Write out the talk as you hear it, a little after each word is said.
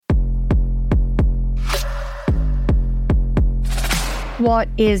What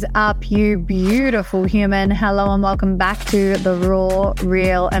is up, you beautiful human? Hello and welcome back to the Raw,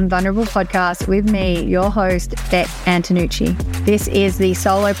 Real and Vulnerable podcast with me, your host, Beck Antonucci. This is the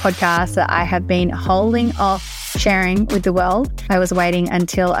solo podcast that I have been holding off sharing with the world. I was waiting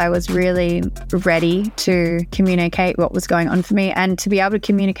until I was really ready to communicate what was going on for me and to be able to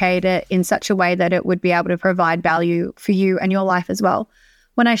communicate it in such a way that it would be able to provide value for you and your life as well.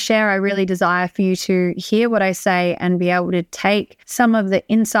 When I share, I really desire for you to hear what I say and be able to take some of the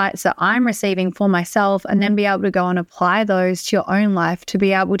insights that I'm receiving for myself and then be able to go and apply those to your own life, to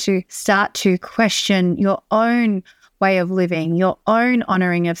be able to start to question your own way of living, your own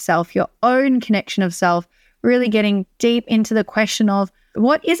honoring of self, your own connection of self, really getting deep into the question of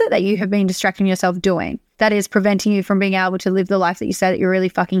what is it that you have been distracting yourself doing that is preventing you from being able to live the life that you say that you're really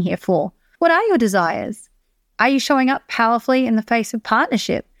fucking here for? What are your desires? Are you showing up powerfully in the face of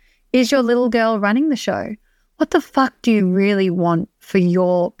partnership? Is your little girl running the show? What the fuck do you really want for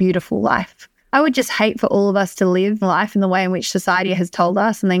your beautiful life? I would just hate for all of us to live life in the way in which society has told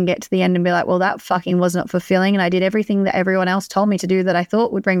us and then get to the end and be like, well, that fucking was not fulfilling and I did everything that everyone else told me to do that I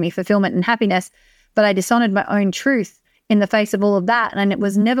thought would bring me fulfillment and happiness, but I dishonored my own truth in the face of all of that, and it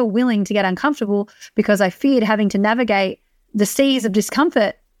was never willing to get uncomfortable because I feared having to navigate the seas of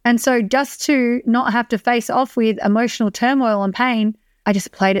discomfort. And so just to not have to face off with emotional turmoil and pain, I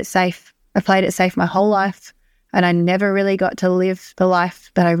just played it safe. I played it safe my whole life, and I never really got to live the life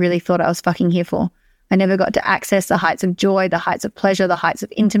that I really thought I was fucking here for. I never got to access the heights of joy, the heights of pleasure, the heights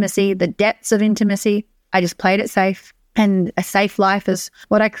of intimacy, the depths of intimacy. I just played it safe, and a safe life is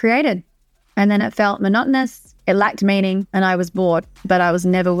what I created. And then it felt monotonous, it lacked meaning, and I was bored, but I was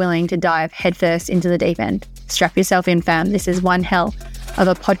never willing to dive headfirst into the deep end. Strap yourself in, fam. This is one hell of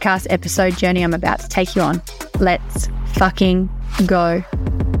a podcast episode journey I'm about to take you on. Let's fucking go.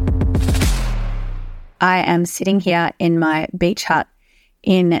 I am sitting here in my beach hut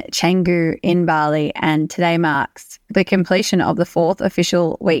in Canggu in Bali, and today marks the completion of the 4th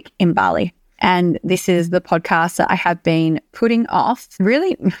official week in Bali. And this is the podcast that I have been putting off.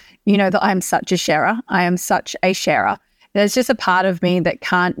 Really, you know that I'm such a sharer. I am such a sharer. There's just a part of me that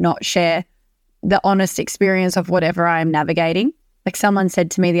can't not share the honest experience of whatever I'm navigating. Like someone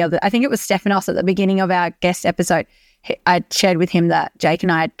said to me I think it was Stephanos at the beginning of our guest episode, I shared with him that Jake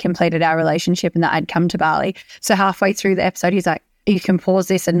and I had completed our relationship and that I'd come to Bali. So halfway through the episode, he's like, you can pause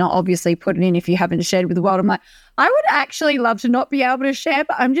this and not obviously put it in if you haven't shared with the world. I'm like, I would actually love to not be able to share,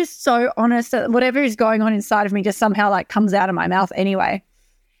 but I'm just so honest that whatever is going on inside of me just somehow like comes out of my mouth anyway.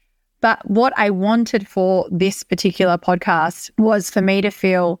 But what I wanted for this particular podcast was for me to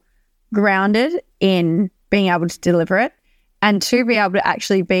feel grounded in being able to deliver it, and to be able to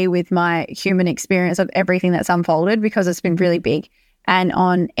actually be with my human experience of everything that's unfolded, because it's been really big. And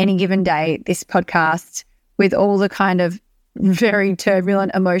on any given day, this podcast, with all the kind of very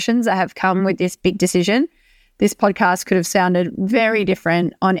turbulent emotions that have come with this big decision, this podcast could have sounded very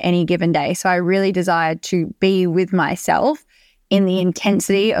different on any given day. So I really desired to be with myself in the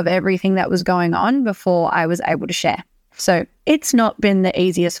intensity of everything that was going on before I was able to share. So it's not been the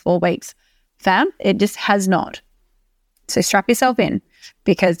easiest 4 weeks, fam. It just has not. So strap yourself in,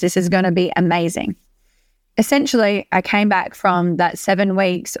 because this is going to be amazing. Essentially, I came back from that 7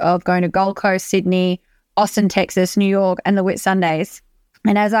 weeks of going to Gold Coast, Sydney, Austin, Texas, New York, and the Whitsundays.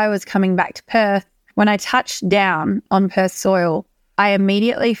 And as I was coming back to Perth, when I touched down on Perth soil, I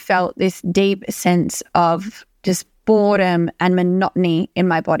immediately felt this deep sense of just boredom and monotony in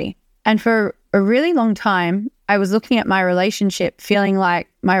my body. And for a really long time, I was looking at my relationship, feeling like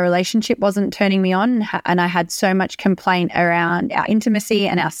my relationship wasn't turning me on, and I had so much complaint around our intimacy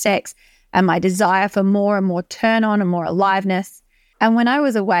and our sex and my desire for more and more turn on and more aliveness. And when I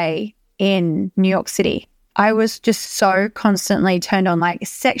was away in New York City, I was just so constantly turned on, like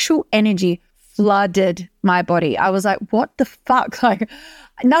sexual energy flooded my body. I was like, what the fuck? Like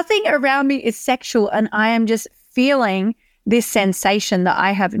nothing around me is sexual, and I am just feeling this sensation that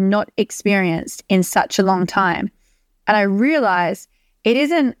I have not experienced in such a long time. And I realized it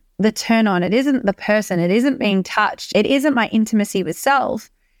isn't the turn on, it isn't the person, it isn't being touched, it isn't my intimacy with self.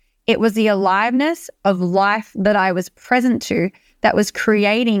 It was the aliveness of life that I was present to that was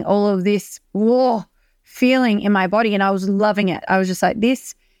creating all of this feeling in my body, and I was loving it. I was just like,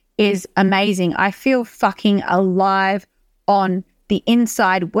 this is amazing. I feel fucking alive on the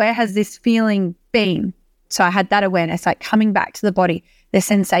inside. Where has this feeling been? So I had that awareness, like coming back to the body, the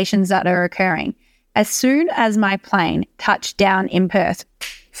sensations that are occurring. As soon as my plane touched down in Perth,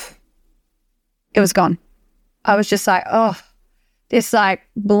 it was gone. I was just like, this like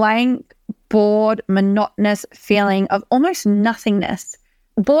blank, bored, monotonous feeling of almost nothingness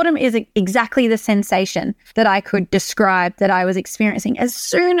Boredom is exactly the sensation that I could describe that I was experiencing. As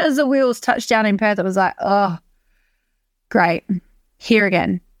soon as the wheels touched down in Perth, it was like, oh, great, here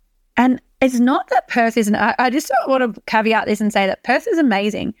again. And it's not that Perth isn't, I just want to caveat this and say that Perth is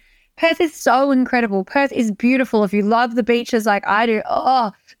amazing. Perth is so incredible. Perth is beautiful. If you love the beaches like I do,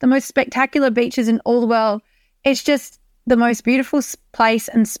 the most spectacular beaches in all the world. It's just the most beautiful place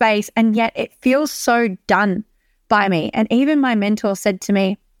and space, and yet it feels so done by me. And even my mentor said to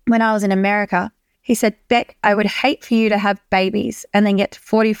me when I was in America, he said, Beck, I would hate for you to have babies and then get to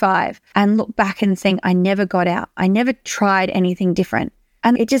 45 and look back and think, I never got out. I never tried anything different.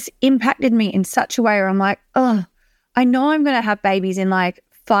 And it just impacted me in such a way where I'm like, I know I'm going to have babies in like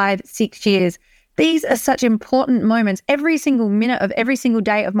 5-6 years. These are such important moments. Every single minute of every single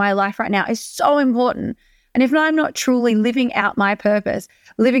day of my life right now is so important. And if I'm not truly living out my purpose,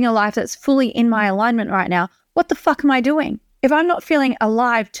 living a life that's fully in my alignment right now, what the fuck am I doing? If I'm not feeling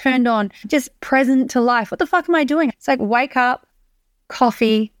alive, turned on, just present to life, what the fuck am I doing? It's like wake up,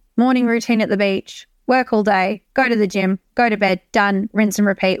 coffee, morning routine at the beach, work all day, go to the gym, go to bed, done, rinse and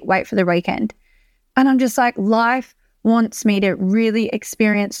repeat, wait for the weekend. And I'm just like, life wants me to really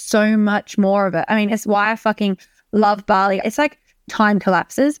experience so much more of it. I mean, it's why I fucking love Bali. It's like time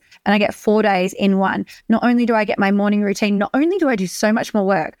collapses and I get 4 days in one. Not only do I get my morning routine, not only do I do so much more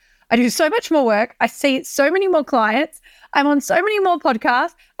work, I see so many more clients. I'm on so many more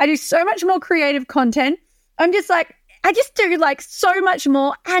podcasts. I do so much more creative content. I'm just like, I just do like so much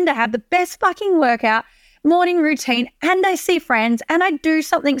more, and I have the best fucking workout, morning routine, and I see friends and I do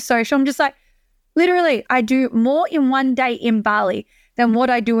something social. I'm just like, literally, I do more in one day in Bali than what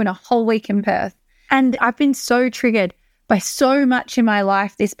I do in a whole week in Perth. And I've been so triggered by so much in my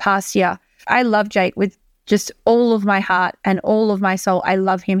life this past year. I love Jake with just all of my heart and all of my soul. I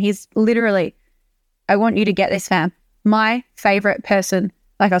love him. He's literally, I want you to get this, fam, my favorite person.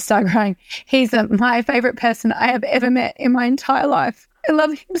 Like, I'll start crying. He's my favorite person I have ever met in my entire life. I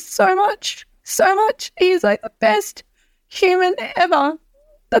love him so much, so much. He is like the best human ever.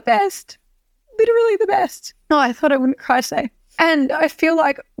 The best. Literally the best. Oh, I thought I wouldn't cry today. And I feel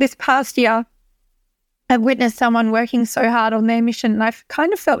like this past year, I've witnessed someone working so hard on their mission, and I've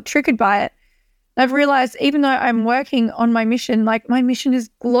kind of felt triggered by it. I've realized even though I'm working on my mission, like my mission is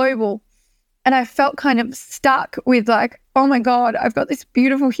global, and I felt kind of stuck with like, oh my God, I've got this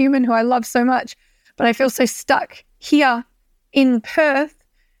beautiful human who I love so much, but I feel so stuck here in Perth,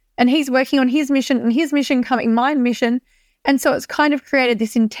 and he's working on his mission and his mission coming my mission. And so it's kind of created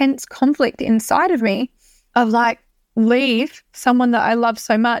this intense conflict inside of me of like, leave someone that I love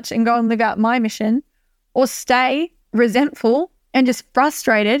so much and go and live out my mission, or stay resentful and just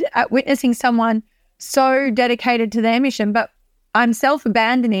frustrated at witnessing someone so dedicated to their mission. But I'm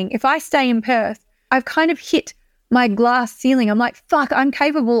self-abandoning. If I stay in Perth, I've kind of hit my glass ceiling. I'm like, fuck, I'm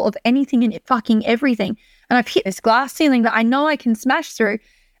capable of anything and fucking everything. And I've hit this glass ceiling that I know I can smash through.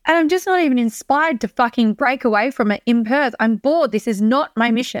 And I'm just not even inspired to fucking break away from it in Perth. I'm bored. This is not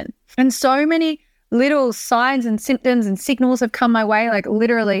my mission. And so many little signs and symptoms and signals have come my way. Like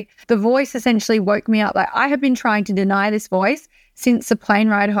literally, the voice essentially woke me up. Like I have been trying to deny this voice since the plane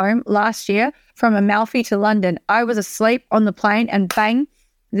ride home last year from Amalfi to London. I was asleep on the plane and bang,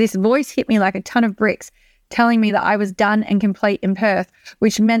 this voice hit me like a ton of bricks, telling me that I was done and complete in Perth,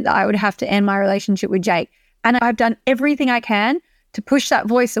 which meant that I would have to end my relationship with Jake. And I've done everything I can to push that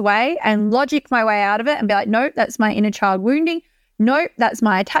voice away and logic my way out of it and be like, nope, that's my inner child wounding. Nope, that's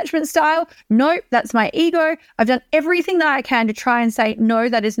my attachment style. Nope, that's my ego. I've done everything that I can to try and say, no,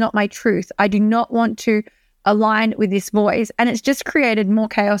 that is not my truth. I do not want to align with this voice. And it's just created more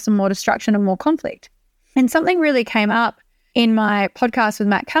chaos and more destruction and more conflict. And something really came up in my podcast with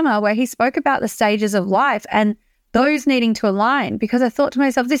Matt Kammer where he spoke about the stages of life and those needing to align, because I thought to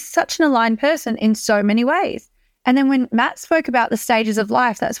myself, this is such an aligned person in so many ways. And then when Matt spoke about the stages of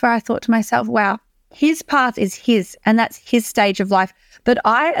life, that's where I thought to myself, wow, his path is his, and that's his stage of life that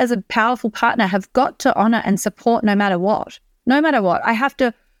I, as a powerful partner, have got to honor and support no matter what. No matter what, I have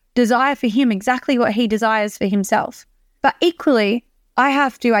to desire for him exactly what he desires for himself. But equally,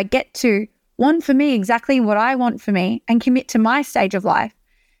 I get to want for me exactly what I want for me and commit to my stage of life.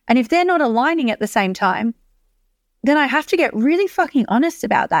 And if they're not aligning at the same time, then I have to get really fucking honest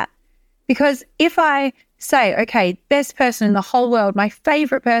about that. Because if I say, okay, best person in the whole world, my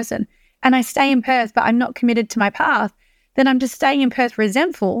favorite person, and I stay in Perth, but I'm not committed to my path, then I'm just staying in Perth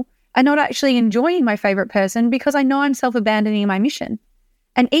resentful and not actually enjoying my favorite person because I know I'm self-abandoning my mission.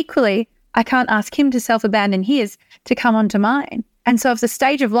 And equally, I can't ask him to self-abandon his to come onto mine. And so if the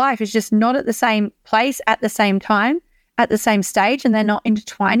stage of life is just not at the same place at the same time, at the same stage, and they're not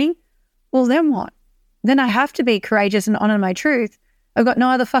intertwining, well, then what? Then I have to be courageous and honor my truth I've got no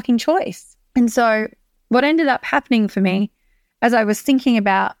other fucking choice. And so what ended up happening for me as I was thinking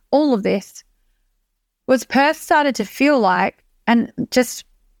about all of this was Perth started to feel like, and just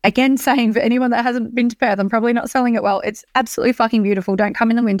again saying for anyone that hasn't been to Perth, I'm probably not selling it well. It's absolutely fucking beautiful. Don't come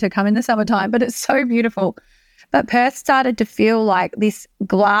in the winter, come in the summertime, but it's so beautiful. But Perth started to feel like this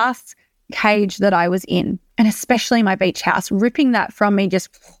glass cage that I was in, and especially my beach house, ripping that from me just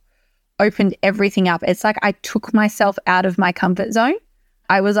opened everything up. It's like I took myself out of my comfort zone.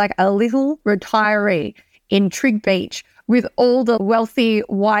 I was like a little retiree in Trig Beach with all the wealthy,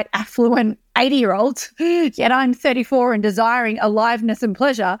 white, affluent 80-year-olds, yet I'm 34 and desiring aliveness and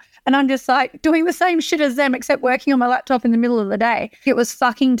pleasure. And I'm just like doing the same shit as them, except working on my laptop in the middle of the day. It was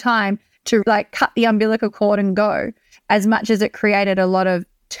fucking time to like cut the umbilical cord and go, as much as it created a lot of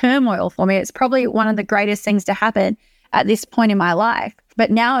turmoil for me. It's probably one of the greatest things to happen at this point in my life.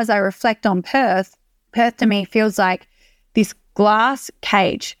 But now as I reflect on Perth to me feels like this glass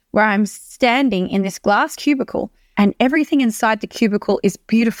cage where I'm standing in this glass cubicle and everything inside the cubicle is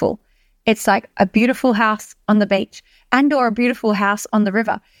beautiful. It's like a beautiful house on the beach and or a beautiful house on the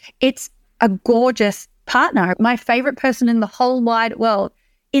river. It's a gorgeous partner, my favorite person in the whole wide world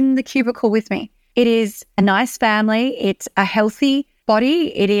in the cubicle with me. It is a nice family. It's a healthy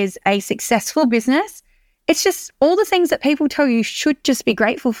body. It is a successful business. It's just all the things that people tell you should just be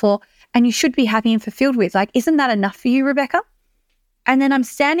grateful for and you should be happy and fulfilled with. Like, isn't that enough for you, Rebecca? And then I'm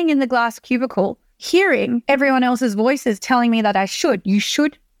standing in the glass cubicle, hearing everyone else's voices telling me that you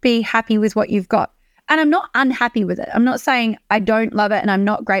should be happy with what you've got. And I'm not unhappy with it. I'm not saying I don't love it and I'm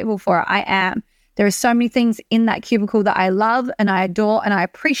not grateful for it. I am. There are so many things in that cubicle that I love and I adore and I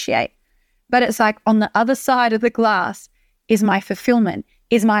appreciate. But it's like on the other side of the glass is my fulfillment,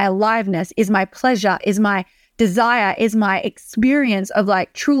 is my aliveness, is my pleasure, is my desire, is my experience of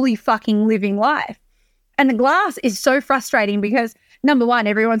like truly fucking living life. And the glass is so frustrating because number one,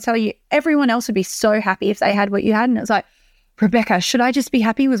 everyone's telling you everyone else would be so happy if they had what you had. And it's like, Rebecca, should I just be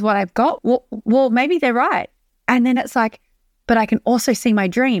happy with what I've got? Well, maybe they're right. And then it's like, but I can also see my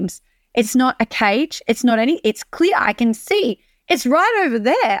dreams. It's not a cage. It's not it's clear. I can see it's right over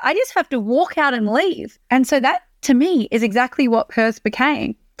there. I just have to walk out and leave. And so that to me is exactly what Perth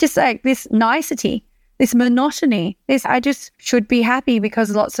became. Just like this nicety, this monotony, I just should be happy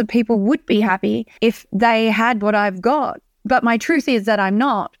because lots of people would be happy if they had what I've got. But my truth is that I'm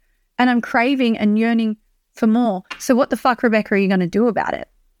not, and I'm craving and yearning for more. So what the fuck, Rebecca, are you going to do about it?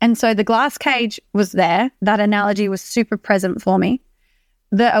 And so the glass cage was there. That analogy was super present for me.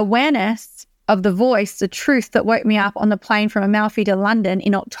 The awareness of the voice, the truth that woke me up on the plane from Amalfi to London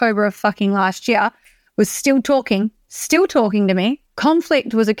in October of fucking last year was still talking to me.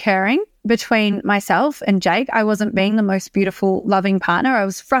 Conflict was occurring between myself and Jake. I wasn't being the most beautiful, loving partner. I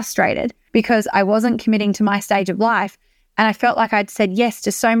was frustrated because I wasn't committing to my stage of life. And I felt like I'd said yes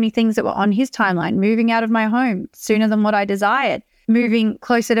to so many things that were on his timeline, moving out of my home sooner than what I desired, moving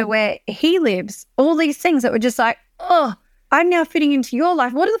closer to where he lives, all these things that were just like, oh, I'm now fitting into your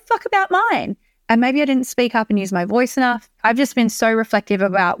life. What the fuck about mine? And maybe I didn't speak up and use my voice enough. I've just been so reflective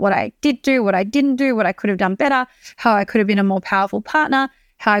about what I did do, what I didn't do, what I could have done better, how I could have been a more powerful partner,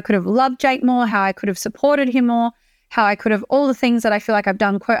 how I could have loved Jake more, how I could have supported him more, how I could have all the things that I feel like I've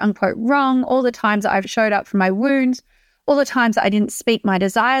done quote unquote wrong, all the times that I've showed up for my wounds, all the times that I didn't speak my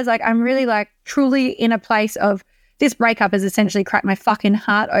desires. Like I'm really like truly in a place of this breakup has essentially cracked my fucking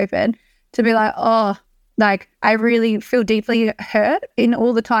heart open to be like, oh, like I really feel deeply hurt in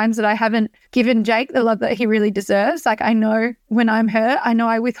all the times that I haven't given Jake the love that he really deserves. Like I know when I'm hurt, I know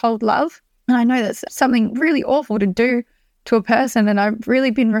I withhold love. And I know that's something really awful to do to a person. And I've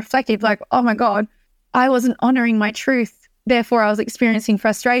really been reflective, like, oh my God, I wasn't honoring my truth. Therefore, I was experiencing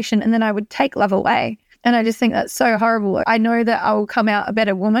frustration and then I would take love away. And I just think that's so horrible. I know that I will come out a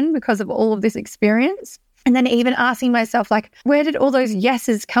better woman because of all of this experience. And then even asking myself, like, where did all those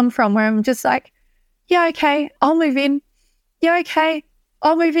yeses come from? Where I'm just like, yeah, okay, I'll move in. Yeah, okay,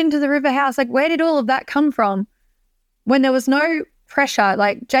 I'll move into the river house. Like, where did all of that come from? When there was no pressure,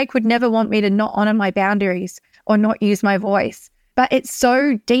 like Jake would never want me to not honor my boundaries or not use my voice. But it's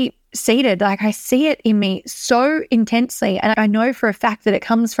so deep seated. Like I see it in me so intensely. And I know for a fact that it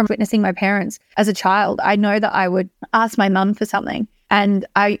comes from witnessing my parents as a child. I know that I would ask my mum for something. And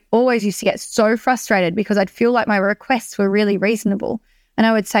I always used to get so frustrated because I'd feel like my requests were really reasonable. And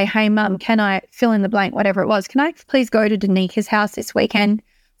I would say, hey, mum, can I fill in the blank, whatever it was? Can I please go to Danika's house this weekend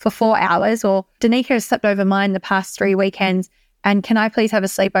for 4 hours? Or Danika has slept over mine the past 3 weekends. And can I please have a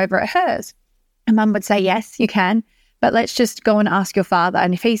sleepover at hers? And mum would say, yes, you can. But let's just go and ask your father.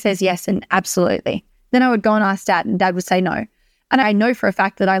 And if he says yes, and absolutely. Then I would go and ask dad and dad would say no. And I know for a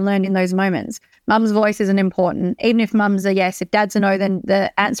fact that I learned in those moments, Mum's voice isn't important. Even if mum's a yes, if dad's a no, then the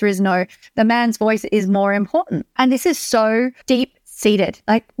answer is no. The man's voice is more important. And this is so deep-seated.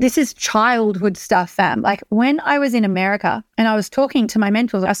 Like, this is childhood stuff, fam. Like, when I was in America and I was talking to my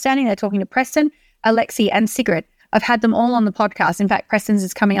mentors, I was standing there talking to Preston, Alexi, and Sigrid. I've had them all on the podcast. In fact, Preston's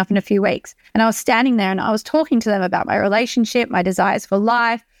is coming up in a few weeks. And I was standing there and I was talking to them about my relationship, my desires for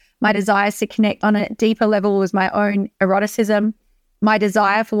life, my desires to connect on a deeper level with my own eroticism, my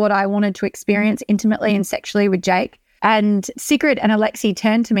desire for what I wanted to experience intimately and sexually with Jake. And Sigrid and Alexi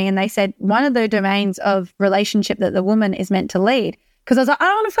turned to me and they said, one of the domains of relationship that the woman is meant to lead, because I was like, I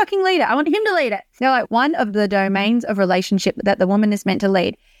don't want to fucking lead it. I want him to lead it. They're like, one of the domains of relationship that the woman is meant to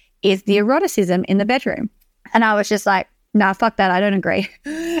lead is the eroticism in the bedroom. And I was just like, nah, fuck that. I don't agree.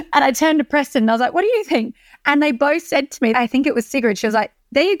 And I turned to Preston and I was like, what do you think? And they both said to me, I think it was Sigrid, she was like,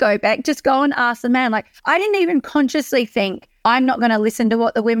 there you go, Beck, just go and ask the man. Like, I didn't even consciously think I'm not going to listen to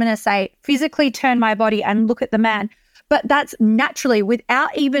what the women are saying, physically turn my body and look at the man. But that's naturally, without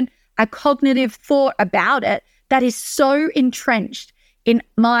even a cognitive thought about it, that is so entrenched in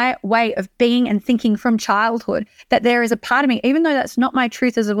my way of being and thinking from childhood that there is a part of me, even though that's not my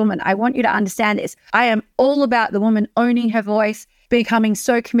truth as a woman, I want you to understand this. I am all about the woman owning her voice, becoming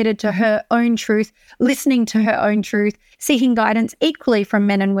so committed to her own truth, listening to her own truth, seeking guidance equally from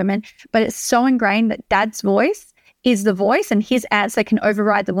men and women. But it's so ingrained that dad's voice is the voice and his answer can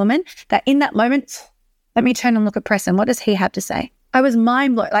override the woman, that in that moment, let me turn and look at Preston. What does he have to say? I was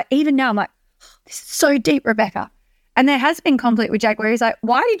mind blown. Like, even now I'm like, this is so deep, Rebecca. And there has been conflict with Jake where he's like,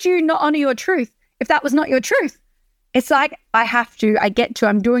 why did you not honor your truth if that was not your truth? It's like,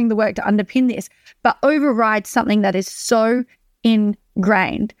 I'm doing the work to underpin this, but override something that is so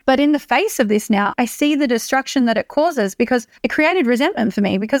ingrained. But in the face of this now, I see the destruction that it causes because it created resentment for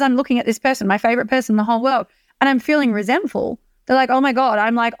me because I'm looking at this person, my favorite person in the whole world, and I'm feeling resentful. They're like, oh my God,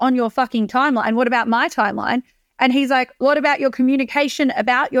 I'm like on your fucking timeline. What about my timeline? And he's like, what about your communication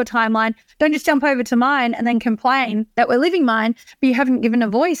about your timeline? Don't just jump over to mine and then complain that we're living mine, but you haven't given a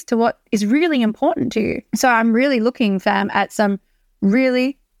voice to what is really important to you. So I'm really looking, fam, at some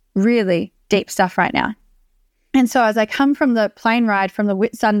really, really deep stuff right now. And so as I come from the plane ride from the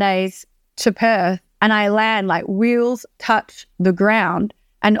Whitsundays to Perth and I land, like wheels touch the ground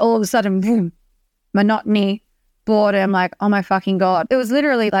and all of a sudden, boom, monotony, boredom, like, oh my fucking God. It was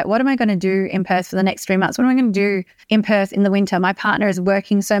literally like, what am I going to do in Perth for the next 3 months? What am I going to do in Perth in the winter? My partner is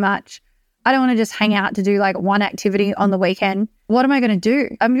working so much. I don't want to just hang out to do like one activity on the weekend. What am I going to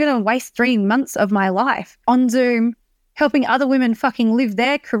do? I'm going to waste 3 months of my life on Zoom, helping other women fucking live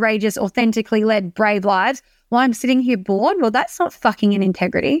their courageous, authentically led, brave lives while I'm sitting here bored. Well, that's not fucking an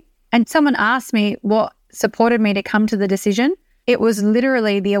integrity. And someone asked me what supported me to come to the decision. It was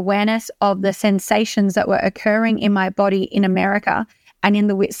literally the awareness of the sensations that were occurring in my body in America and in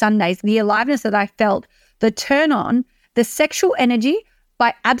the Whitsundays, the aliveness that I felt, the turn on, the sexual energy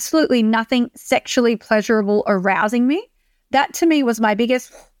by absolutely nothing sexually pleasurable arousing me. That to me was my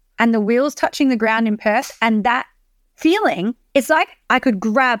biggest, and the wheels touching the ground in Perth and that feeling, it's like I could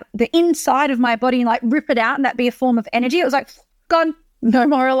grab the inside of my body and like rip it out and that be a form of energy. It was like, gone, no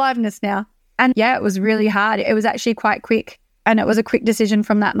more aliveness now. And yeah, it was really hard. It was actually quite quick. And it was a quick decision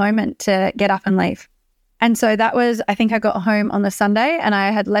from that moment to get up and leave. And so that was, I think I got home on the Sunday and I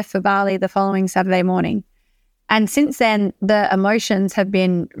had left for Bali the following Saturday morning. And since then, the emotions have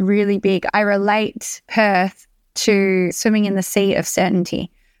been really big. I relate Perth to swimming in the sea of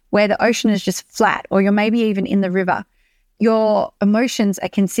certainty, where the ocean is just flat, or you're maybe even in the river. Your emotions are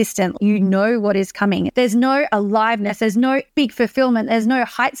consistent. You know what is coming. There's no aliveness. There's no big fulfillment. There's no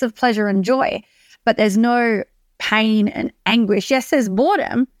heights of pleasure and joy, but there's no pain and anguish. Yes, there's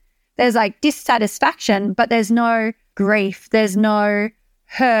boredom. There's like dissatisfaction, but there's no grief. There's no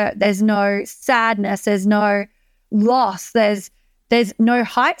hurt. There's no sadness. There's no loss. There's no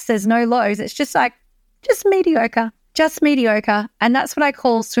heights. There's no lows. It's just like, just mediocre. And that's what I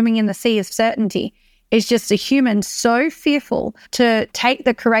call swimming in the sea of certainty. It's just a human so fearful to take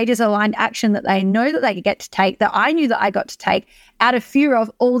the courageous aligned action that they know that they get to take, that I knew that I got to take, out of fear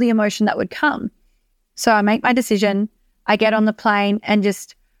of all the emotion that would come. So I make my decision, I get on the plane and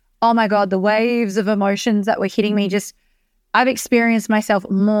just, oh my God, the waves of emotions that were hitting me, just, I've experienced myself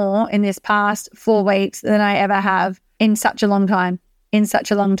more in this past 4 weeks than I ever have in such a long time.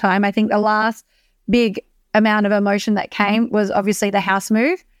 I think the last big amount of emotion that came was obviously the house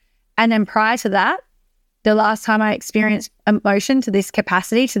move. And then prior to that, the last time I experienced emotion to this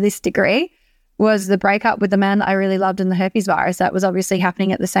capacity, to this degree, was the breakup with the man that I really loved and the herpes virus. That was obviously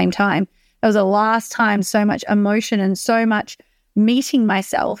happening at the same time. It was the last time so much emotion and so much meeting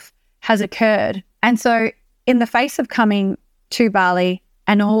myself has occurred. And so in the face of coming to Bali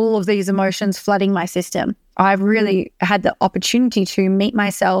and all of these emotions flooding my system. I've really had the opportunity to meet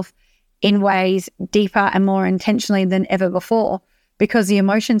myself in ways deeper and more intentionally than ever before because the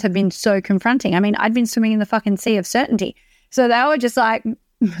emotions have been so confronting. I mean, I'd been swimming in the fucking sea of certainty. So they were just like,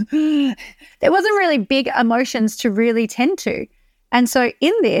 there wasn't really big emotions to really tend to. And so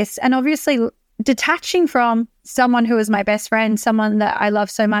in this, and obviously detaching from someone who is my best friend, someone that I love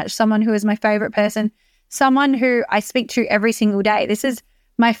so much, someone who is my favorite person, someone who I speak to every single day. This is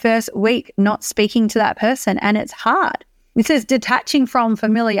my first week not speaking to that person, and it's hard. This is detaching from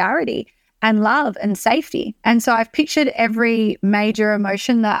familiarity and love and safety. And so I've pictured every major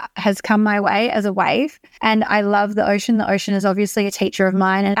emotion that has come my way as a wave. And I love the ocean. The ocean is obviously a teacher of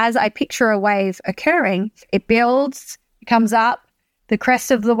mine. And as I picture a wave occurring, it builds, it comes up, the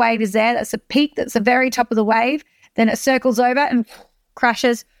crest of the wave is there. That's a peak. That's the very top of the wave. Then it circles over and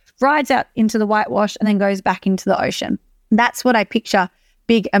crashes, rides out into the whitewash, and then goes back into the ocean. That's what I picture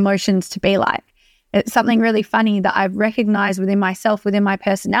big emotions to be like. It's something really funny that I've recognized within myself, within my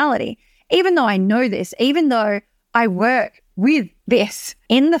personality. Even though I know this, even though I work with this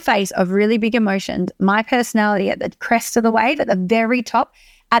in the face of really big emotions, my personality at the crest of the wave, at the very top,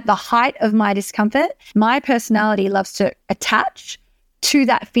 at the height of my discomfort, my personality loves to attach to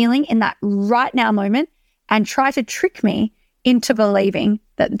that feeling in that right now moment and try to trick me into believing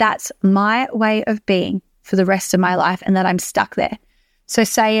that that's my way of being for the rest of my life and that I'm stuck there. So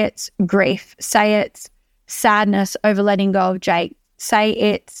say it's grief, say it's sadness over letting go of Jake, say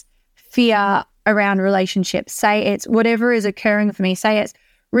it's fear around relationships, say it's whatever is occurring for me, say it's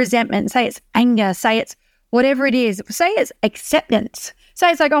resentment, say it's anger, say it's whatever it is, say it's acceptance,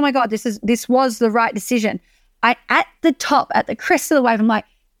 say it's like, oh my God, this was the right decision. At the top, at the crest of the wave, I'm like,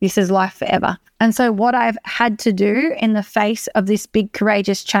 this is life forever. And so what I've had to do in the face of this big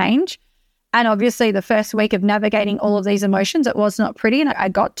courageous change, and obviously the first week of navigating all of these emotions, it was not pretty, and I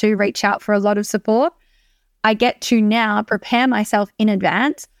got to reach out for a lot of support. I get to now prepare myself in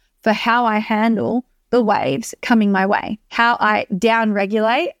advance for how I handle the waves coming my way, how I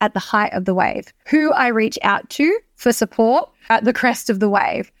down-regulate at the height of the wave, who I reach out to for support at the crest of the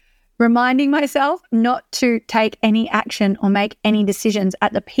wave, reminding myself not to take any action or make any decisions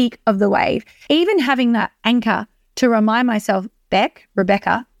at the peak of the wave, even having that anchor to remind myself,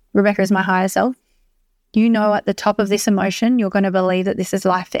 Rebecca is my higher self, you know at the top of this emotion, you're going to believe that this is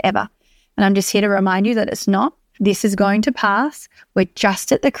life forever. And I'm just here to remind you that it's not. This is going to pass. We're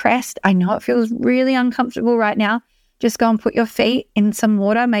just at the crest. I know it feels really uncomfortable right now. Just go and put your feet in some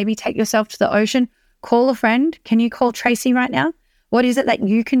water, maybe take yourself to the ocean, call a friend. Can you call Tracy right now? What is it that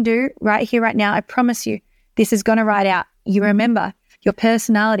you can do right here, right now? I promise you, this is going to ride out. You remember, your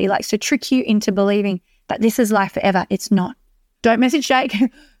personality likes to trick you into believing that this is life forever. It's not. Don't message Jake.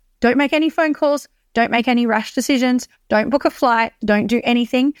 Don't make any phone calls. Don't make any rash decisions. Don't book a flight. Don't do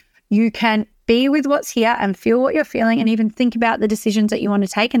anything. You can be with what's here and feel what you're feeling and even think about the decisions that you want to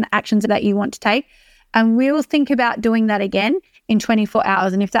take and the actions that you want to take. And we'll think about doing that again in 24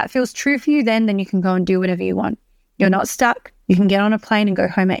 hours. And if that feels true for you, then you can go and do whatever you want. You're not stuck. You can get on a plane and go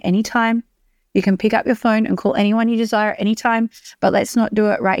home at any time. You can pick up your phone and call anyone you desire at any time, but let's not do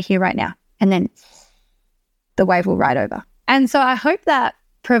it right here, right now. And then the wave will ride over. And so I hope that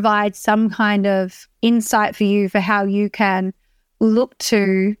provides some kind of insight for you for how you can look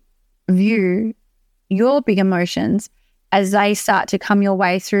to view your big emotions as they start to come your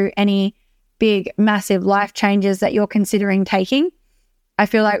way through any big, massive life changes that you're considering taking. I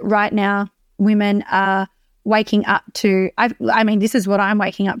feel like right now women are waking up to, I mean, this is what I'm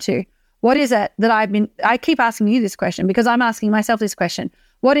waking up to. What is it that I keep asking you this question because I'm asking myself this question.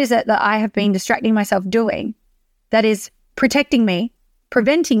 What is it that I have been distracting myself doing that is protecting me,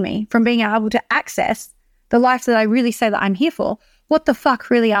 preventing me from being able to access the life that I really say that I'm here for? What the fuck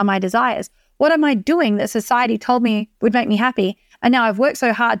really are my desires? What am I doing that society told me would make me happy? And now I've worked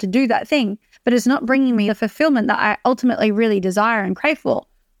so hard to do that thing, but it's not bringing me the fulfillment that I ultimately really desire and crave for.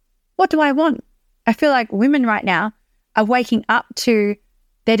 What do I want? I feel like women right now are waking up to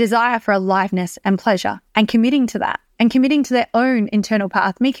their desire for aliveness and pleasure and committing to that and committing to their own internal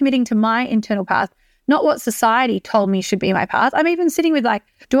path, me committing to my internal path, not what society told me should be my path. I'm even sitting with like,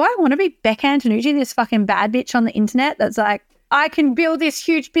 do I want to be Becca Antonucci, this fucking bad bitch on the internet that's like, I can build this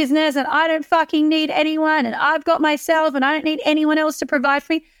huge business and I don't fucking need anyone and I've got myself and I don't need anyone else to provide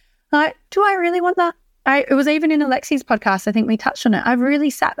for me. Like, do I really want that? It was even in Alexi's podcast, I think we touched on it. I've really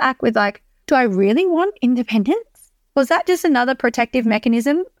sat back with like, do I really want independence? Was that just another protective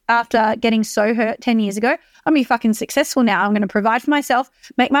mechanism after getting so hurt 10 years ago? I'm be fucking successful now. I'm going to provide for myself,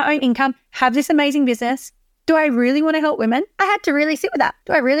 make my own income, have this amazing business. Do I really want to help women? I had to really sit with that.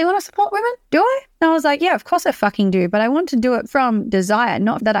 Do I really want to support women? Do I? And I was like, yeah, of course I fucking do. But I want to do it from desire,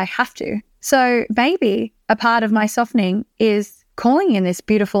 not that I have to. So maybe a part of my softening is calling in this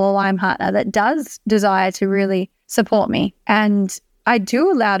beautiful aligned partner that does desire to really support me. And I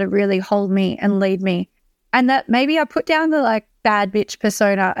do allow to really hold me and lead me. And that maybe I put down the like bad bitch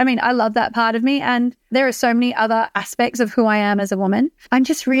persona. I mean, I love that part of me. And there are so many other aspects of who I am as a woman. I'm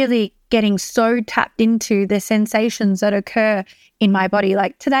just really getting so tapped into the sensations that occur in my body.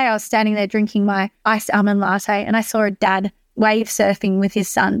 Like today I was standing there drinking my iced almond latte and I saw a dad wave surfing with his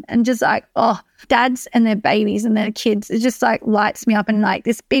son, and just like, oh, dads and their babies and their kids, it just like lights me up. And like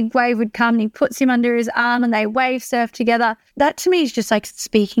this big wave would come and he puts him under his arm and they wave surf together. That to me is just like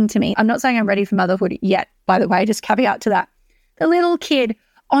speaking to me. I'm not saying I'm ready for motherhood yet, by the way, just caveat to that. The little kid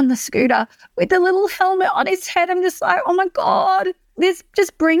on the scooter with the little helmet on his head, I'm just like, oh my God, this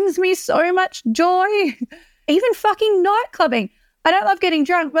just brings me so much joy. Even fucking nightclubbing. I don't love getting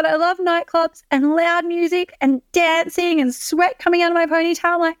drunk, but I love nightclubs and loud music and dancing and sweat coming out of my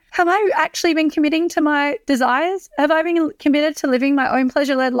ponytail. Like, have I actually been committing to my desires? Have I been committed to living my own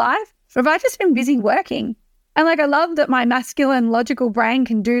pleasure-led life? Or have I just been busy working? And like, I love that my masculine, logical brain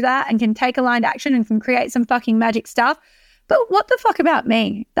can do that and can take aligned action and can create some fucking magic stuff. But what the fuck about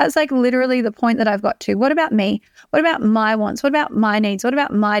me? That's like literally the point that I've got to. What about me? What about my wants? What about my needs? What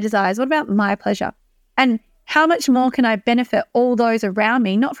about my desires? What about my pleasure? And how much more can I benefit all those around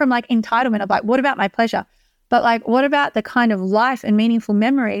me? Not from like entitlement of like, what about my pleasure? But like, what about the kind of life and meaningful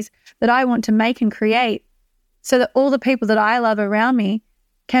memories that I want to make and create so that all the people that I love around me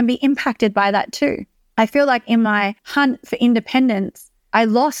can be impacted by that too? I feel like in my hunt for independence, I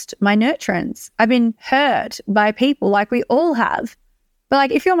lost my nurturance. I've been hurt by people like we all have. But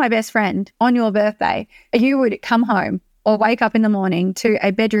like, if you're my best friend on your birthday, you would come home or wake up in the morning to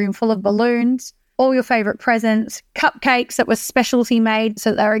a bedroom full of balloons, all your favorite presents, cupcakes that were specialty made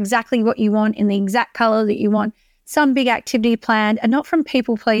so they're exactly what you want in the exact color that you want, some big activity planned, and not from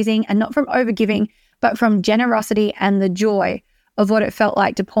people pleasing and not from overgiving, but from generosity and the joy of what it felt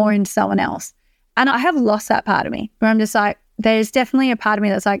like to pour into someone else. And I have lost that part of me where I'm just like, there's definitely a part of me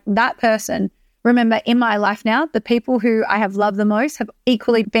that's like, that person, remember in my life now, the people who I have loved the most have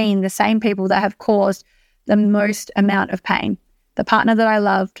equally been the same people that have caused the most amount of pain. The partner that I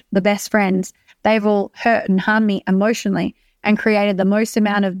loved, the best friends, they've all hurt and harmed me emotionally and created the most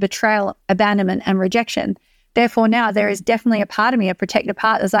amount of betrayal, abandonment, and rejection. Therefore, now there is definitely a part of me, a protected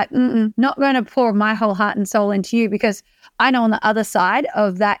part that's like, not going to pour my whole heart and soul into you, because I know on the other side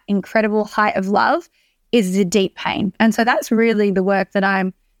of that incredible height of love is the deep pain. And so that's really the work that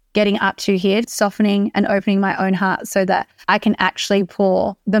I'm getting up to here, softening and opening my own heart so that I can actually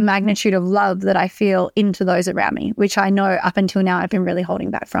pour the magnitude of love that I feel into those around me, which I know up until now I've been really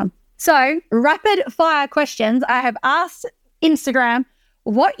holding back from. So rapid fire questions. I have asked Instagram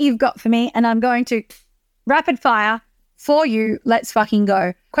what you've got for me, and I'm going to rapid fire for you. Let's fucking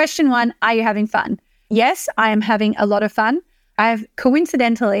go. Question 1, are you having fun? Yes, I am having a lot of fun. I've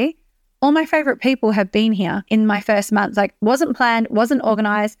coincidentally, all my favorite people have been here in my first month. Like, wasn't planned, wasn't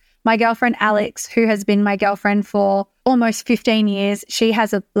organized. My girlfriend, Alex, who has been my girlfriend for almost 15 years, she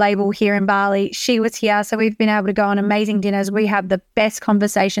has a label here in Bali. She was here. So we've been able to go on amazing dinners. We have the best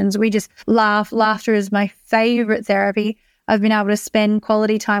conversations. We just laugh. Laughter is my favorite therapy. I've been able to spend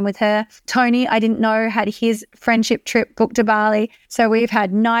quality time with her. Tony, I didn't know, had his friendship trip booked to Bali. So we've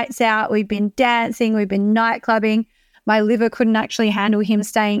had nights out. We've been dancing. We've been night clubbing. My liver couldn't actually handle him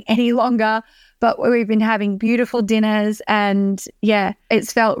staying any longer, but we've been having beautiful dinners, and yeah,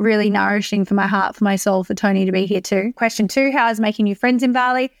 it's felt really nourishing for my heart, for my soul, for Tony to be here too. Question 2, how is making new friends in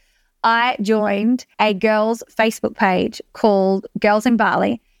Bali? I joined a girls' Facebook page called Girls in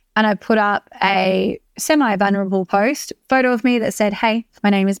Bali, and I put up a semi-vulnerable photo of me that said, hey, my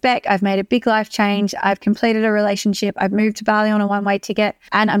name is Beck. I've made a big life change. I've completed a relationship. I've moved to Bali on a one-way ticket,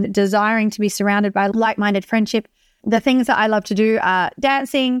 and I'm desiring to be surrounded by like-minded friendship. The things that I love to do are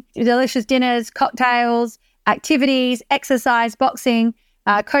dancing, delicious dinners, cocktails, activities, exercise, boxing,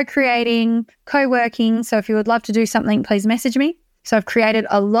 co-creating, co-working. So if you would love to do something, please message me. So I've created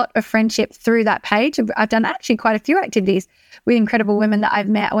a lot of friendship through that page. I've done actually quite a few activities with incredible women that I've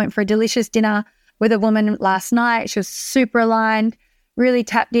met. I went for a delicious dinner with a woman last night. She was super aligned, really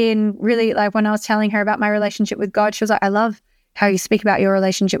tapped in, really like when I was telling her about my relationship with God, she was like, I love how you speak about your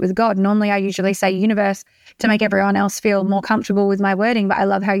relationship with God. Normally I usually say universe to make everyone else feel more comfortable with my wording, but I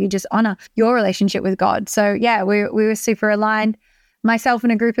love how you just honor your relationship with God. So yeah, we were super aligned. Myself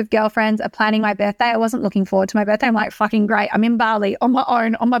and a group of girlfriends are planning my birthday. I wasn't looking forward to my birthday. I'm like, fucking great. I'm in Bali on my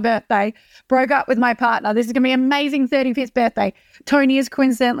own on my birthday. Broke up with my partner. This is going to be an amazing 35th birthday. Tony is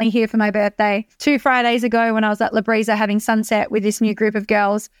coincidentally here for my birthday. 2 Fridays ago when I was at La Brisa having sunset with this new group of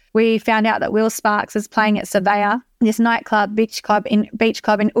girls, we found out that Will Sparks is playing at Surveyor, this nightclub, beach club in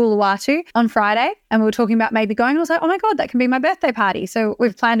Uluwatu on Friday. And we were talking about maybe going. I was like, oh my God, that can be my birthday party. So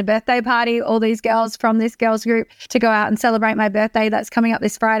we've planned a birthday party, all these girls from this girls group to go out and celebrate my birthday. That's coming up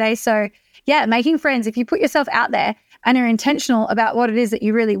this Friday. So yeah, making friends. If you put yourself out there and are intentional about what it is that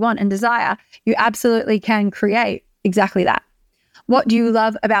you really want and desire, you absolutely can create exactly that. What do you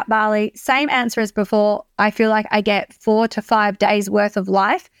love about Bali? Same answer as before. I feel like I get 4 to 5 days worth of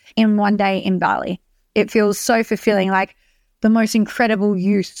life in one day in Bali. It feels so fulfilling, like the most incredible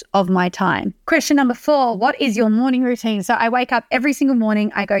use of my time. Question number 4, what is your morning routine? So I wake up every single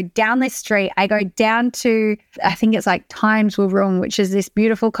morning. I go down this street. I go down to, I think it's like Times Wurrung, which is this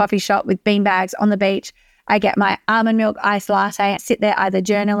beautiful coffee shop with beanbags on the beach. I get my almond milk iced latte, sit there either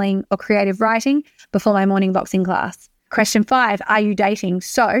journaling or creative writing before my morning boxing class. Question 5, are you dating?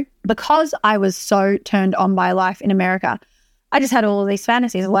 So because I was so turned on by life in America, I just had all of these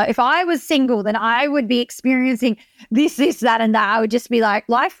fantasies. Like if I was single, then I would be experiencing this, that, and that. I would just be like,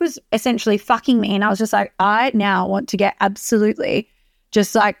 life was essentially fucking me. And I was just like, I now want to get absolutely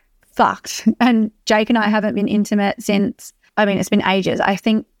just like fucked. And Jake and I haven't been intimate since, it's been ages. I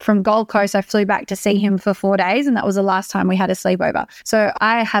think from Gold Coast, I flew back to see him for 4 days. And that was the last time we had a sleepover. So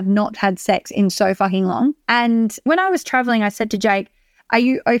I have not had sex in so fucking long. And when I was traveling, I said to Jake, are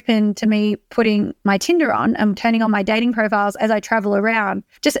you open to me putting my Tinder on and turning on my dating profiles as I travel around,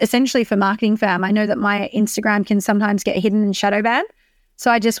 just essentially for marketing firm? I know that my Instagram can sometimes get hidden and shadow banned.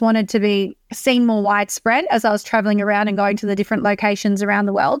 So I just wanted to be seen more widespread as I was traveling around and going to the different locations around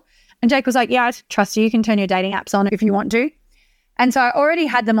the world. And Jake was like, yeah, I trust you. You can turn your dating apps on if you want to. And so I already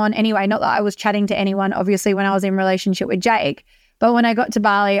had them on anyway, not that I was chatting to anyone, obviously, when I was in relationship with Jake. But when I got to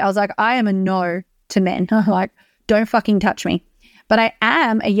Bali, I was like, I am a no to men. Like, don't fucking touch me. But I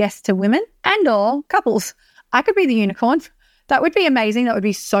am a yes to women and or couples. I could be the unicorn. That would be amazing. That would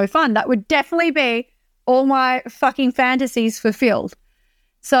be so fun. That would definitely be all my fucking fantasies fulfilled.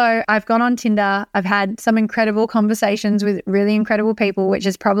 So I've gone on Tinder. I've had some incredible conversations with really incredible people, which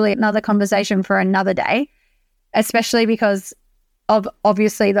is probably another conversation for another day, especially because of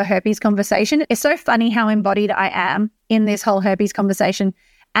obviously the herpes conversation. It's so funny how embodied I am in this whole herpes conversation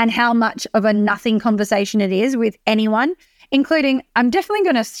and how much of a nothing conversation it is with anyone, including I'm definitely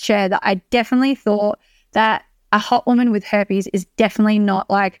going to share that I definitely thought that a hot woman with herpes is definitely not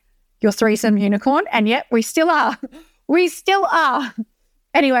like your threesome unicorn, and yet we still are. We still are.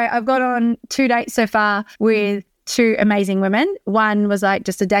 Anyway, I've got on 2 dates so far with 2 amazing women. One was like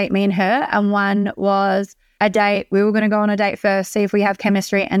just a date, me and her, and one was a date. We were going to go on a date first, see if we have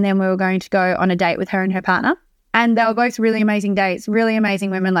chemistry, and then we were going to go on a date with her and her partner. And they were both really amazing dates, really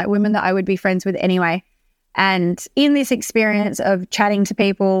amazing women, like women that I would be friends with anyway. And in this experience of chatting to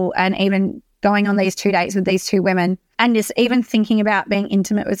people and even going on these 2 dates with these 2 women and just even thinking about being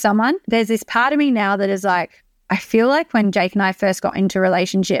intimate with someone, there's this part of me now that is like, I feel like when Jake and I first got into a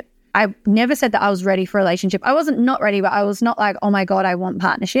relationship, I never said that I was ready for a relationship. I wasn't not ready, but I was not like, oh my God, I want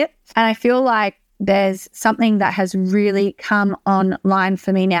partnership. And I feel like there's something that has really come online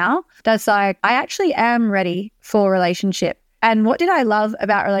for me now that's like, I actually am ready for a relationship. And what did I love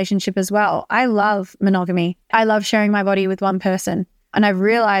about relationship as well? I love monogamy. I love sharing my body with one person. And I've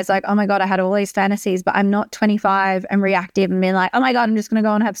realized like, oh my God, I had all these fantasies, but I'm not 25 and reactive and being like, oh my God, I'm just going to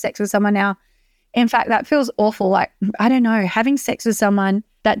go and have sex with someone now. In fact, that feels awful. Like, I don't know, having sex with someone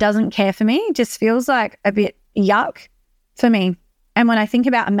that doesn't care for me just feels like a bit yuck for me. And when I think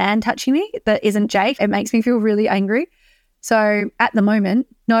about a man touching me that isn't Jake, it makes me feel really angry. So at the moment,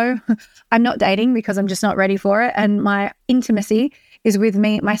 no, I'm not dating because I'm just not ready for it. And my intimacy is with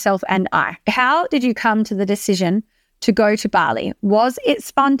me, myself, and I. How did you come to the decision to go to Bali? Was it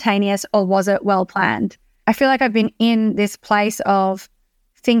spontaneous or was it well planned? I feel like I've been in this place of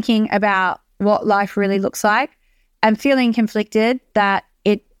thinking about what life really looks like and feeling conflicted that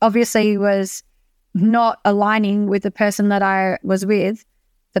it obviously was not aligning with the person that I was with,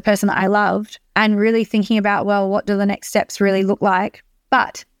 the person that I loved, and really thinking about, well, what do the next steps really look like?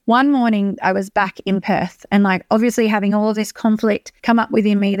 But one morning I was back in Perth and like obviously having all of this conflict come up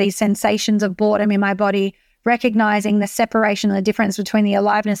within me, these sensations of boredom in my body, recognizing the separation and the difference between the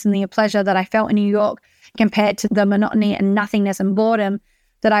aliveness and the pleasure that I felt in New York compared to the monotony and nothingness and boredom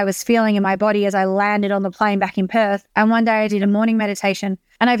that I was feeling in my body as I landed on the plane back in Perth. And one day I did a morning meditation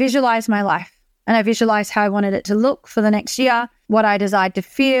and I visualized my life and I visualized how I wanted it to look for the next year, what I desired to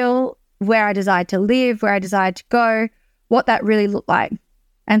feel, where I desired to live, where I desired to go, what that really looked like.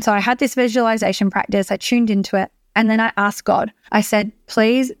 And so I had this visualization practice. I tuned into it. And then I asked God, I said,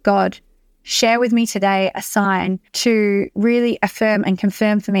 please, God, share with me today a sign to really affirm and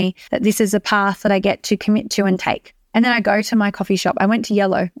confirm for me that this is a path that I get to commit to and take. And then I go to my coffee shop. I went to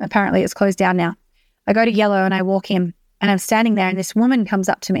Yellow. Apparently it's closed down now. I go to Yellow and I walk in and I'm standing there and this woman comes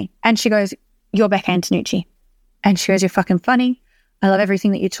up to me and she goes, you're Becca Antonucci. And she goes, you're fucking funny. I love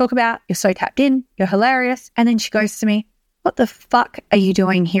everything that you talk about. You're so tapped in. You're hilarious. And then she goes to me, what the fuck are you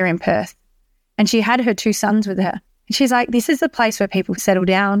doing here in Perth? And she had her 2 sons with her. And she's like, this is the place where people settle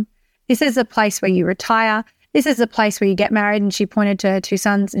down. This is a place where you retire. This is a place where you get married. And she pointed to her 2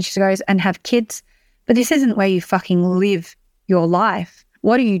 sons and she goes, and have kids. But this isn't where you fucking live your life.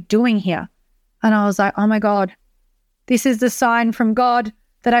 What are you doing here? And I was like, oh my God, this is the sign from God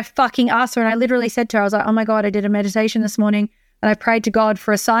that I fucking asked her. And I literally said to her, I was like, oh my God, I did a meditation this morning and I prayed to God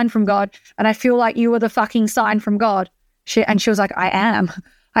for a sign from God. And I feel like you were the fucking sign from God. She was like, I am.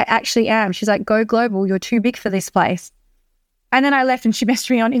 I actually am. She's like, go global. You're too big for this place. And then I left and she messaged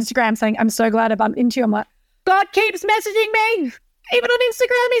me on Instagram saying, I'm so glad I bumped into you. I'm like, God keeps messaging me. Even on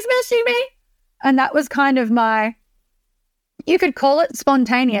Instagram, he's messaging me. And that was kind of you could call it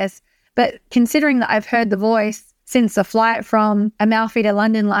spontaneous, but considering that I've heard the voice since the flight from Amalfi to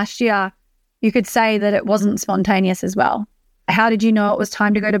London last year, you could say that it wasn't spontaneous as well. How did you know it was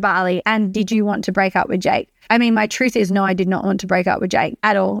time to go to Bali? And did you want to break up with Jake? I mean, my truth is no, I did not want to break up with Jake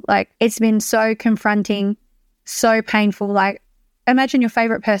at all. Like, it's been so confronting, so painful. Like, imagine your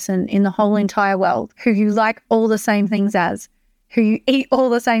favorite person in the whole entire world who you like all the same things as, who you eat all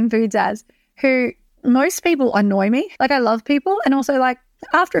the same foods as, who most people annoy me. Like, I love people. And also, like,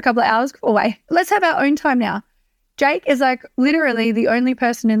 after a couple of hours, go away. Let's have our own time now. Jake is like literally the only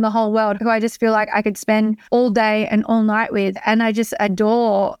person in the whole world who I just feel like I could spend all day and all night with. And I just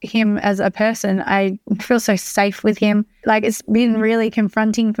adore him as a person. I feel so safe with him. Like, it's been really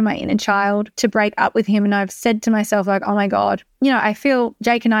confronting for my inner child to break up with him. And I've said to myself, like, oh my God, I feel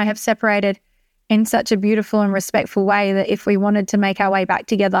Jake and I have separated in such a beautiful and respectful way that if we wanted to make our way back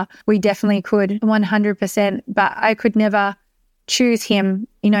together, we definitely could 100%. But I could never choose him.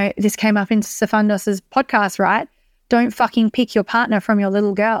 This came up in Safandos's podcast, right? Don't fucking pick your partner from your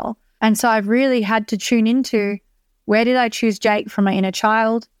little girl. And so I've really had to tune into, where did I choose Jake from my inner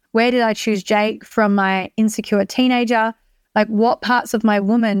child? Where did I choose Jake from my insecure teenager? Like, what parts of my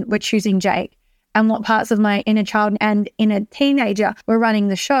woman were choosing Jake and what parts of my inner child and inner teenager were running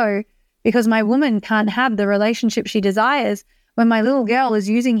the show? Because my woman can't have the relationship she desires when my little girl is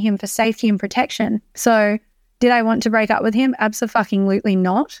using him for safety and protection. So did I want to break up with him? Absolutely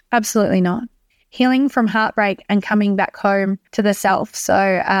not. Absolutely not. Healing from heartbreak and coming back home to the self. So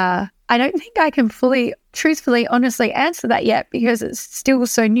I don't think I can fully, truthfully, honestly answer that yet because it's still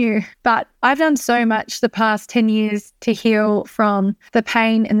so new. But I've done so much the past 10 years to heal from the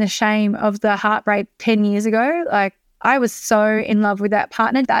pain and the shame of the heartbreak 10 years ago. Like, I was so in love with that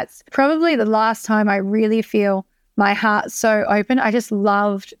partner. That's probably the last time I really feel my heart so open. I just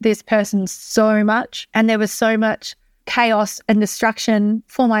loved this person so much. And there was so much chaos and destruction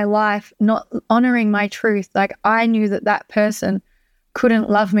for my life, not honoring my truth. Like, I knew that person couldn't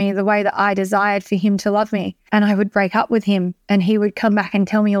love me the way that I desired for him to love me. And I would break up with him and he would come back and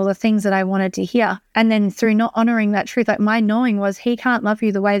tell me all the things that I wanted to hear. And then through not honoring that truth, like, my knowing was, he can't love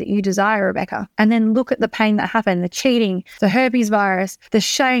you the way that you desire, Rebecca. And then look at the pain that happened, the cheating, the herpes virus, the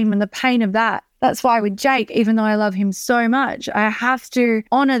shame and the pain of that. That's why with Jake, even though I love him so much, I have to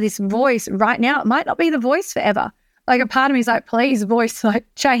honor this voice right now. It might not be the voice forever. Like, a part of me is like, please, voice, like,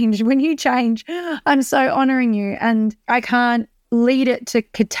 change. When you change, I'm so honoring you. And I can't lead it to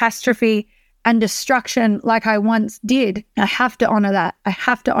catastrophe and destruction like I once did. I have to honor that. I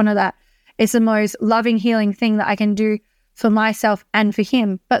have to honor that. It's the most loving, healing thing that I can do for myself and for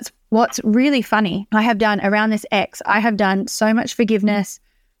him. But what's really funny, I have done around this ex, I have done so much forgiveness,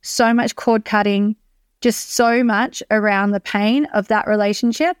 so much cord cutting, just so much around the pain of that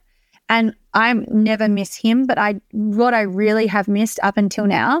relationship. And I never miss him, but what I really have missed up until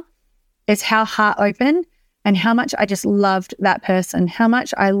now is how heart open and how much I just loved that person, how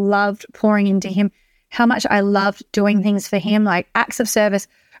much I loved pouring into him, how much I loved doing things for him, like acts of service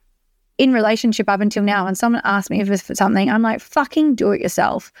in relationship up until now. When someone asks me if it's for something, I'm like, fucking do it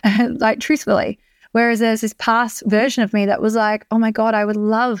yourself, like, truthfully. Whereas there's this past version of me that was like, oh my God, I would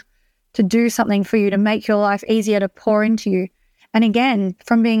love to do something for you, to make your life easier, to pour into you. And again,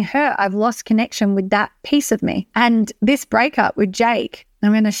 from being hurt, I've lost connection with that piece of me. And this breakup with Jake,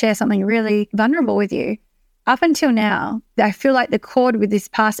 I'm going to share something really vulnerable with you. Up until now, I feel like the cord with this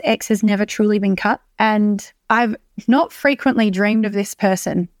past ex has never truly been cut. And I've not frequently dreamed of this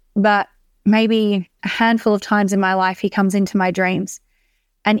person, but maybe a handful of times in my life, he comes into my dreams.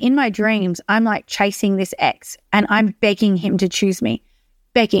 And in my dreams, I'm like chasing this ex and I'm begging him to choose me.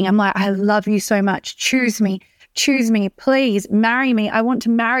 Begging. I'm like, I love you so much. Choose me. Choose me. Please marry me. I want to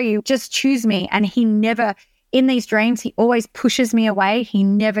marry you. Just choose me. And he never, in these dreams, he always pushes me away. He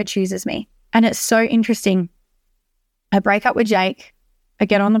never chooses me. And it's so interesting. I break up with Jake. I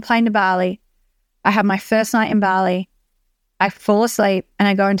get on the plane to Bali. I have my first night in Bali. I fall asleep and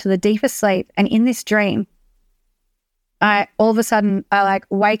I go into the deepest sleep. And in this dream, all of a sudden, I like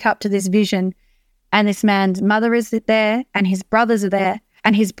wake up to this vision, and this man's mother is there and his brothers are there,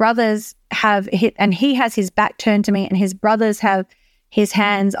 and his brothers have hit, and he has his back turned to me, and his brothers have his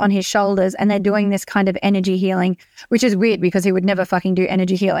hands on his shoulders, and they're doing this kind of energy healing, which is weird because he would never fucking do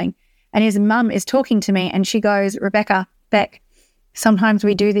energy healing. And his mum is talking to me and she goes, Rebecca, Beck, sometimes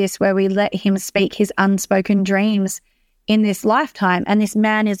we do this where we let him speak his unspoken dreams in this lifetime. And this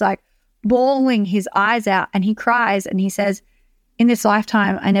man is like bawling his eyes out and he cries and he says, in this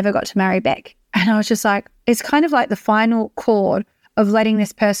lifetime, I never got to marry Beck. And I was just like, it's kind of like the final chord of letting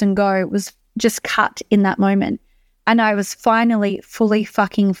this person go was just cut in that moment. And I was finally fully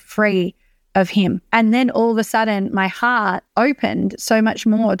fucking free of him. And then all of a sudden, my heart opened so much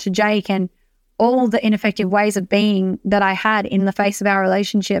more to Jake and all the ineffective ways of being that I had in the face of our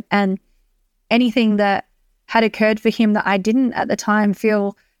relationship, and anything that had occurred for him that I didn't at the time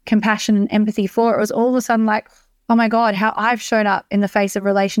feel compassion and empathy for. It was all of a sudden like, oh my God, how I've shown up in the face of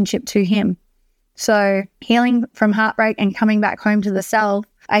relationship to him. So healing from heartbreak and coming back home to the self,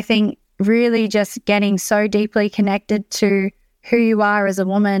 I think really just getting so deeply connected to who you are as a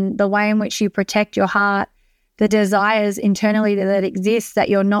woman, the way in which you protect your heart, the desires internally that exist that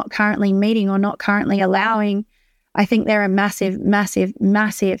you're not currently meeting or not currently allowing. I think they're a massive, massive,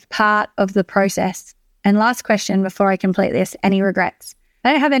 massive part of the process. And last question before I complete this, any regrets?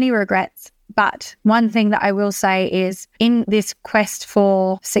 I don't have any regrets, but one thing that I will say is in this quest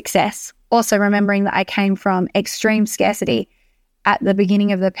for success, also remembering that I came from extreme scarcity at the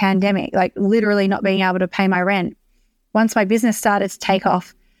beginning of the pandemic, like literally not being able to pay my rent. Once my business started to take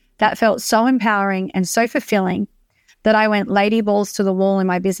off, that felt so empowering and so fulfilling that I went lady balls to the wall in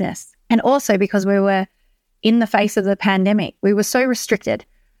my business. And also because we were in the face of the pandemic, we were so restricted.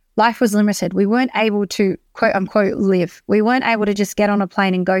 Life was limited. We weren't able to, quote unquote, live. We weren't able to just get on a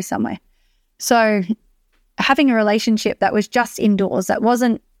plane and go somewhere. So having a relationship that was just indoors, that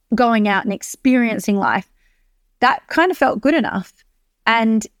wasn't going out and experiencing life, that kind of felt good enough.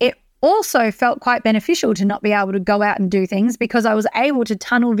 And it also felt quite beneficial to not be able to go out and do things because I was able to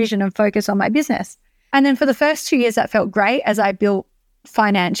tunnel vision and focus on my business. And then for the first 2 years, that felt great as I built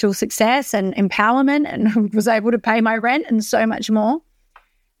financial success and empowerment and was able to pay my rent and so much more.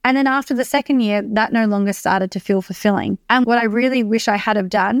 And then after the second year, that no longer started to feel fulfilling. And what I really wish I had have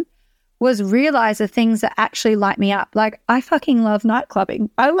done was realize the things that actually light me up. Like, I fucking love nightclubbing.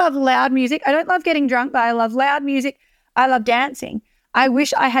 I love loud music. I don't love getting drunk, but I love loud music. I love dancing. I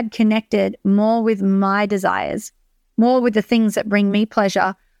wish I had connected more with my desires, more with the things that bring me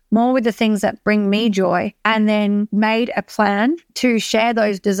pleasure, more with the things that bring me joy, and then made a plan to share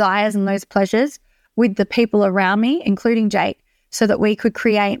those desires and those pleasures with the people around me, including Jake, so that we could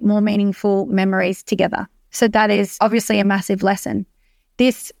create more meaningful memories together. So that is obviously a massive lesson.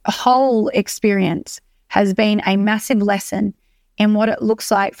 This whole experience has been a massive lesson in what it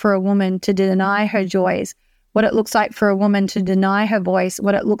looks like for a woman to deny her joys, what it looks like for a woman to deny her voice,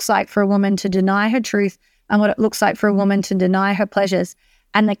 what it looks like for a woman to deny her truth, and what it looks like for a woman to deny her pleasures,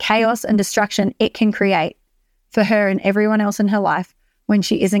 and the chaos and destruction it can create for her and everyone else in her life when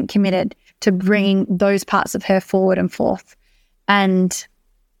she isn't committed to bringing those parts of her forward and forth. And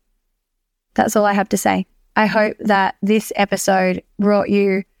that's all I have to say. I hope that this episode brought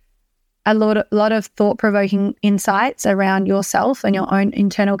you a lot of thought-provoking insights around yourself and your own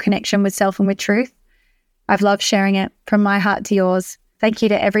internal connection with self and with truth. I've loved sharing it from my heart to yours. Thank you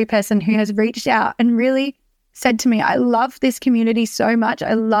to every person who has reached out and really said to me, I love this community so much.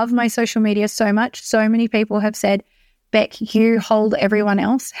 I love my social media so much. So many people have said, Beck, you hold everyone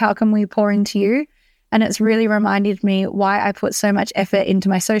else. How can we pour into you? And it's really reminded me why I put so much effort into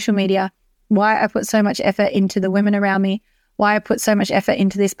my social media, why I put so much effort into the women around me, why I put so much effort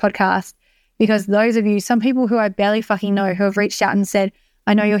into this podcast. Because those of you, some people who I barely fucking know who have reached out and said,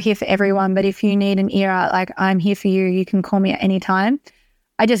 I know you're here for everyone, but if you need an ear out, like I'm here for you. You can call me at any time.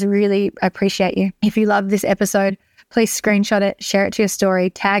 I just really appreciate you. If you love this episode, please screenshot it, share it to your story,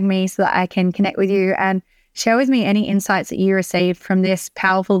 tag me so that I can connect with you, and share with me any insights that you received from this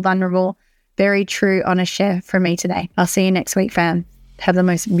powerful, vulnerable, very true, honest share from me today. I'll see you next week, fam. Have the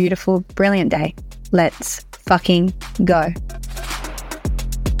most beautiful, brilliant day. Let's fucking go.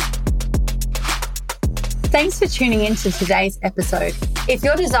 Thanks for tuning in to today's episode. If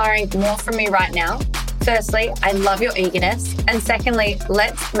you're desiring more from me right now, firstly, I love your eagerness. And secondly,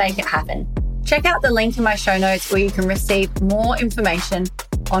 let's make it happen. Check out the link in my show notes where you can receive more information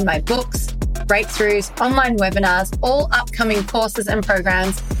on my books, breakthroughs, online webinars, all upcoming courses and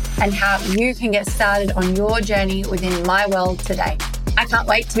programs, and how you can get started on your journey within my world today. I can't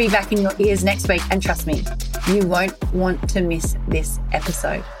wait to be back in your ears next week, and trust me, you won't want to miss this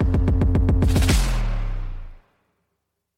episode.